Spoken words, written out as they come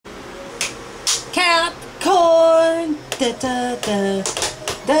da da da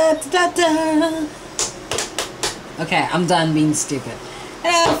da da da. Okay, I'm done being stupid.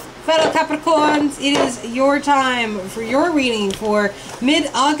 Hello, fellow Capricorns. It is your time for your reading for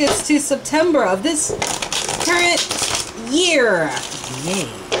mid-August to September of this current year. Yay.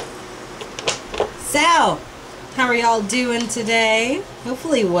 So, how are y'all doing today?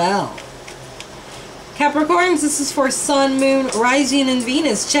 Hopefully well. Capricorns, this is for Sun, Moon, Rising, and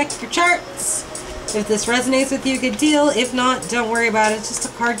Venus. Check your charts. If this resonates with you, good deal. If not, don't worry about it. It's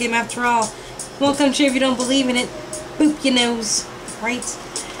just a card game after all. Won't come true if you don't believe in it. Boop your nose. Right?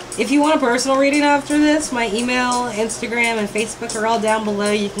 If you want a personal reading after this, my email, Instagram, and Facebook are all down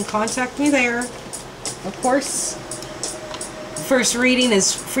below. You can contact me there. Of course. First reading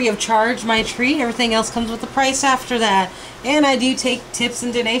is free of charge, my treat. Everything else comes with a price after that. And I do take tips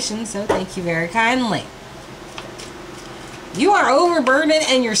and donations, so thank you very kindly. You are overburdened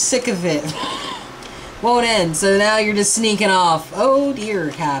and you're sick of it. Won't end, so now you're just sneaking off. Oh dear,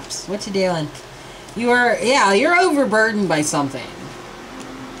 Caps. What you doing? You're overburdened by something.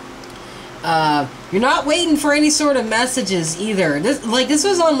 You're not waiting for any sort of messages either. This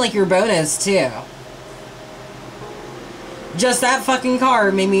was on like your bonus too. Just that fucking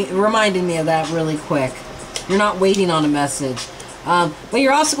card reminded me of that really quick. You're not waiting on a message. But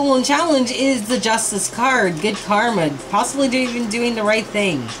your obstacle and challenge is the Justice card. Good karma. Possibly even doing the right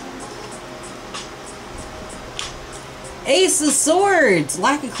thing. Ace of Swords.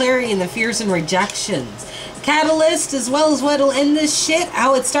 Lack of clarity and the fears and rejections. Catalyst, as well as what'll end this shit.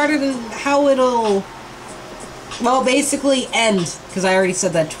 How it started and how it'll... well, basically end. Because I already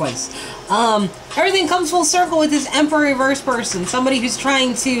said that twice. Everything comes full circle with this Emperor reverse person. Somebody who's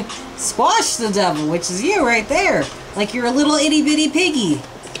trying to squash the devil, which is you right there. Like you're a little itty bitty piggy.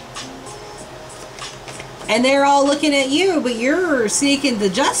 And they're all looking at you, but you're seeking the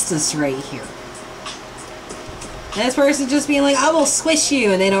justice right here. And this person just being like, I will squish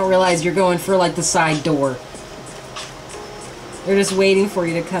you, and they don't realize you're going for like the side door. They're just waiting for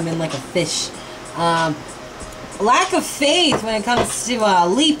you to come in like a fish. Lack of faith when it comes to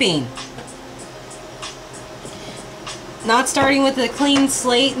leaping. Not starting with a clean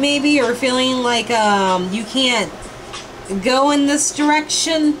slate, maybe, or feeling like you can't go in this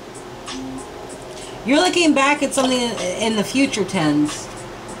direction. You're looking back at something in the future tense.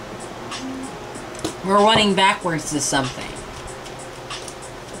 Or running backwards to something.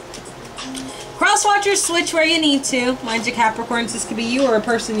 Crosswatchers, switch where you need to. Mind you, Capricorns, this could be you or a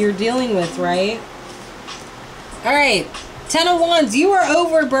person you're dealing with, right? Alright, 10 of Wands, you are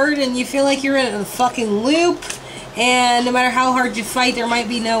overburdened. You feel like you're in a fucking loop. And no matter how hard you fight, there might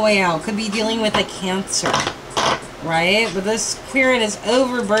be no way out. Could be dealing with a Cancer. Right? But this queering is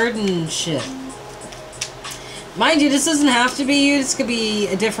overburdened shit. Mind you, this doesn't have to be you. This could be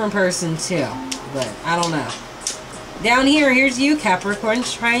a different person too. But I don't know. Down here, here's you, Capricorn,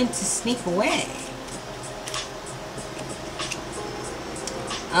 trying to sneak away.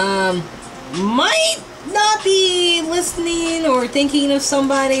 Might not be listening or thinking of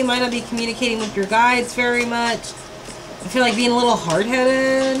somebody. Might not be communicating with your guides very much. I feel like being a little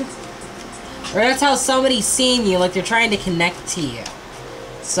hard-headed. Or that's how somebody's seeing you, like they're trying to connect to you.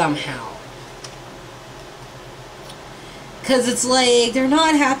 Somehow. Because it's like, they're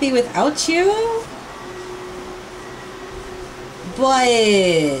not happy without you.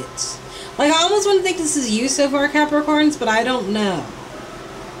 But... like, I almost want to think this is you so far, Capricorns, but I don't know.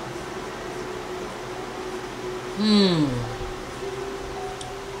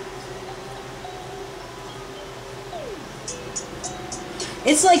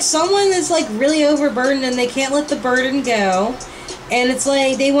 It's like someone is like really overburdened and they can't let the burden go. And it's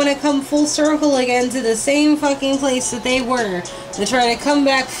like they want to come full circle again to the same fucking place that they were. They're trying to come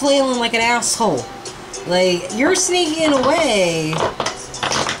back flailing like an asshole. Like, you're sneaking away.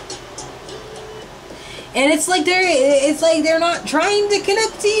 And it's like they're not trying to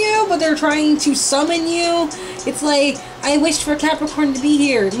connect to you, but they're trying to summon you. It's like, I wished for Capricorn to be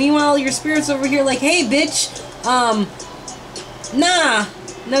here. Meanwhile, your spirit's over here like, hey, bitch, nah,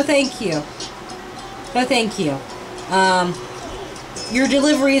 no thank you. No thank you. Your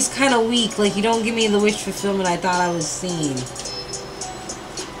delivery is kind of weak, like you don't give me the wish fulfillment I thought I was seeing.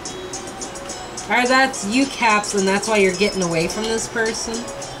 Alright, that's you, Caps, and that's why you're getting away from this person.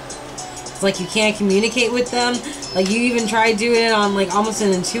 It's like you can't communicate with them. Like, you even tried doing it on, like, almost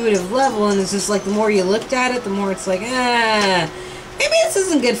an intuitive level, and it's just like, the more you looked at it, the more it's like, maybe this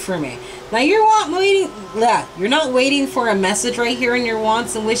isn't good for me. Now, you're not waiting for a message right here in your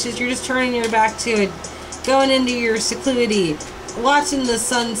wants and wishes. You're just turning your back to it, going into your secludity, watching the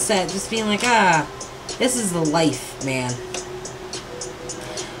sunset, just being like, this is the life, man.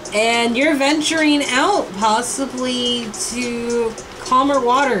 And you're venturing out, possibly to calmer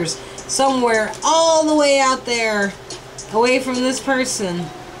waters, somewhere all the way out there, away from this person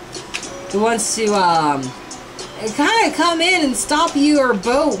who wants to kind of come in and stop your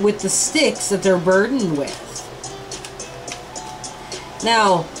boat with the sticks that they're burdened with.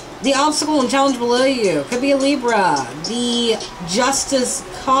 Now, the obstacle and challenge below you could be a Libra. The Justice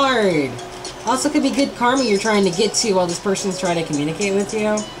card also could be good karma you're trying to get to while this person's trying to communicate with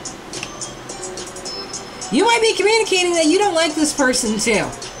you. You might be communicating that you don't like this person too.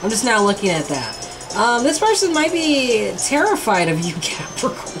 I'm just now looking at that. This person might be terrified of you,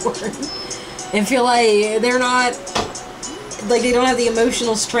 Capricorn, and feel like they're not, like they don't have the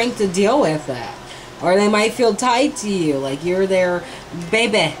emotional strength to deal with that. Or they might feel tied to you, like you're their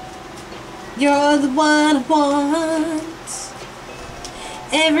baby. You're the one I want.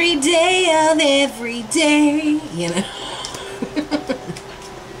 Every day of every day, you know.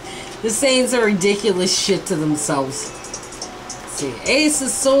 Just saying some ridiculous shit to themselves. Let's see. Ace of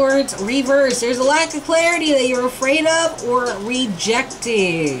Swords, reverse. There's a lack of clarity that you're afraid of or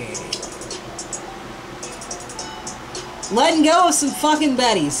rejecting. Letting go of some fucking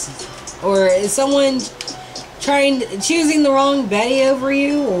Bettys. Or is someone choosing the wrong Betty over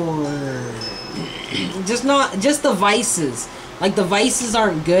you, or just the vices. Like the vices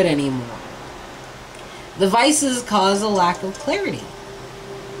aren't good anymore. The vices cause a lack of clarity.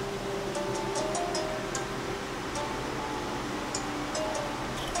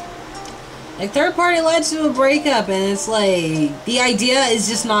 Like third party led to a breakup, and it's like the idea is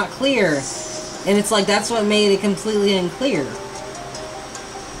just not clear. And it's like that's what made it completely unclear.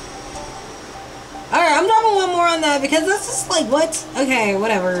 Alright, I'm dropping one more on that because that's just like, what? Okay,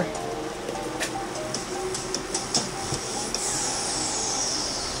 whatever.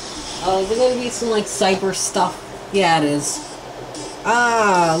 Oh, is there gonna be some like cyber stuff? Yeah, it is.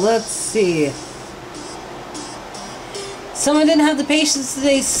 Let's see. Someone didn't have the patience to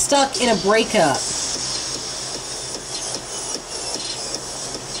stay stuck in a breakup.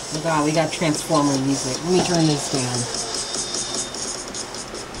 Oh god, we got Transformer music. Let me turn this down.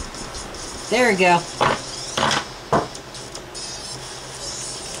 There we go.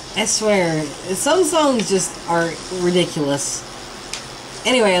 I swear, some songs just are ridiculous.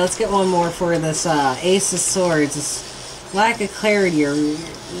 Anyway, let's get one more for this Ace of Swords. This lack of clarity, or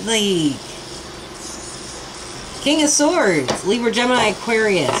like King of Swords, Libra, Gemini,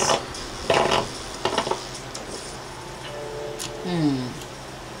 Aquarius.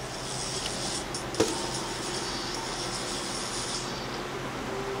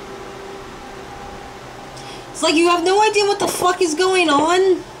 It's like you have no idea what the fuck is going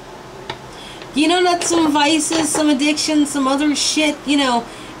on. You know that some vices, some addictions, some other shit, you know,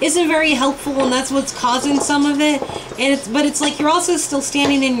 isn't very helpful, and that's what's causing some of it. And but it's like you're also still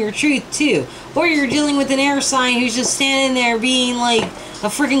standing in your truth too. Or you're dealing with an air sign who's just standing there being like a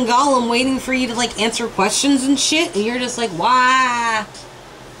freaking golem waiting for you to like answer questions and shit, and you're just like, why?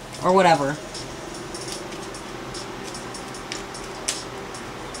 Or whatever.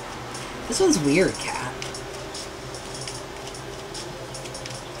 This one's weird, Cat.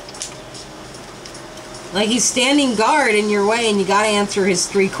 Like he's standing guard in your way and you gotta answer his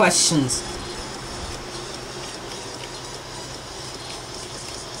 3 questions.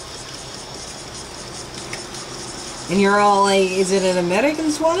 And you're all like, is it an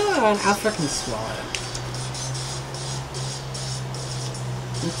American swallow or an African swallow?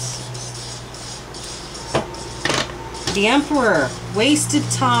 The Emperor. Wasted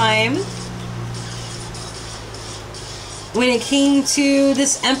time. When it came to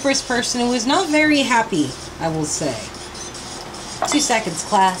this Empress person who was not very happy, I will say. 2 seconds,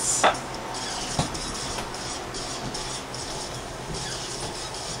 class.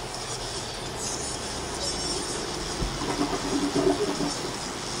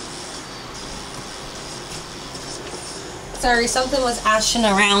 Sorry, something was ashing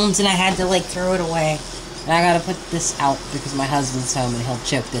around and I had to like throw it away. And I gotta put this out because my husband's home and he'll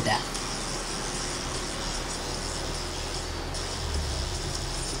choke to death.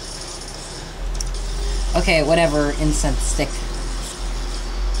 Okay, whatever, incense stick.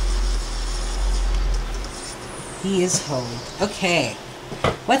 He is holy. Okay.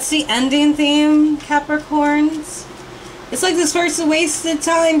 What's the ending theme, Capricorns? It's like this person wasted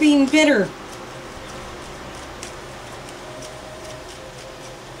time being bitter.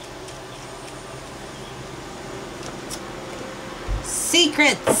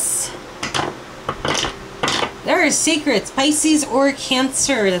 Secrets. There are secrets, Pisces or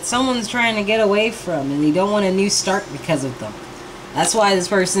Cancer, that someone's trying to get away from, and you don't want a new start because of them. That's why this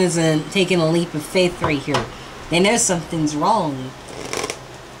person isn't taking a leap of faith right here. They know something's wrong.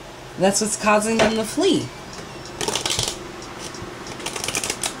 That's what's causing them to flee.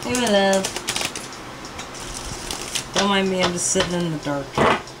 Hey, my love. Don't mind me, I'm just sitting in the dark.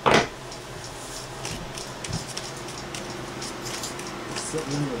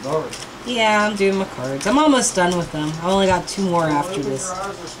 Sitting in the dark. Yeah, I'm doing my cards. I'm almost done with them. I only got 2 more after open this. Your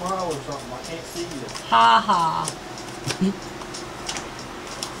eyes or smile or something. I can't see you. Ha ha.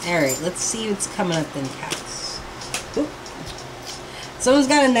 Alright, let's see what's coming up then, cats. Oop. Someone's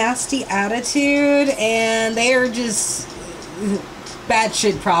got a nasty attitude, and they are just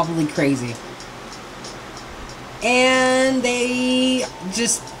batshit probably crazy. And they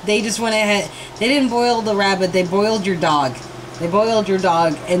just went ahead. They didn't boil the rabbit, they boiled your dog. They boiled your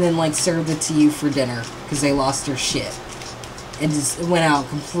dog and then like served it to you for dinner because they lost their shit. And just went out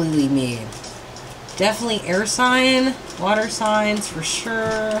completely mean. Definitely air sign, water signs for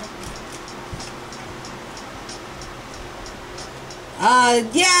sure.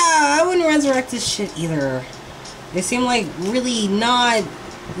 Yeah, I wouldn't resurrect this shit either. They seem like really not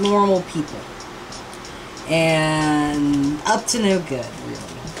normal people. And up to no good, really.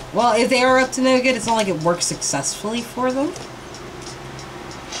 Well, if they are up to no good, it's not like it works successfully for them.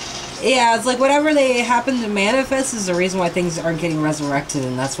 Yeah, it's like whatever they happen to manifest is the reason why things aren't getting resurrected,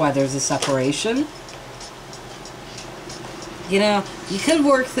 and that's why there's a separation. You know, you could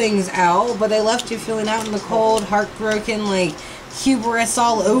work things out, but they left you feeling out in the cold, heartbroken, like hubris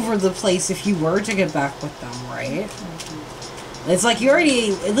all over the place if you were to get back with them, right? It's like you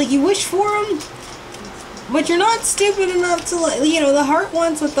already, like you wish for them, but you're not stupid enough to, like, you know, the heart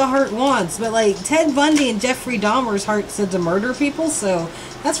wants what the heart wants, but like Ted Bundy and Jeffrey Dahmer's heart said to murder people, so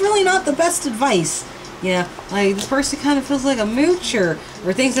that's really not the best advice. You know, like this person kind of feels like a moocher,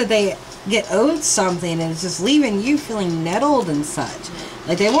 or thinks that they get owed something and it's just leaving you feeling nettled and such.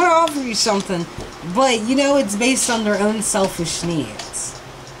 Like they want to offer you something, but you know it's based on their own selfish needs.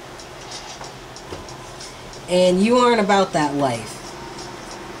 And you aren't about that life.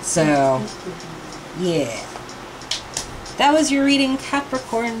 So, yeah. That was your reading,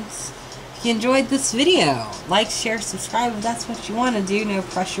 Capricorns. If you enjoyed this video, like, share, subscribe if that's what you want to do. No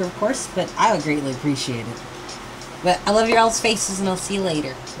pressure, of course, but I would greatly appreciate it. But I love your all's faces, and I'll see you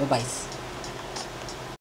later. Bye-bye.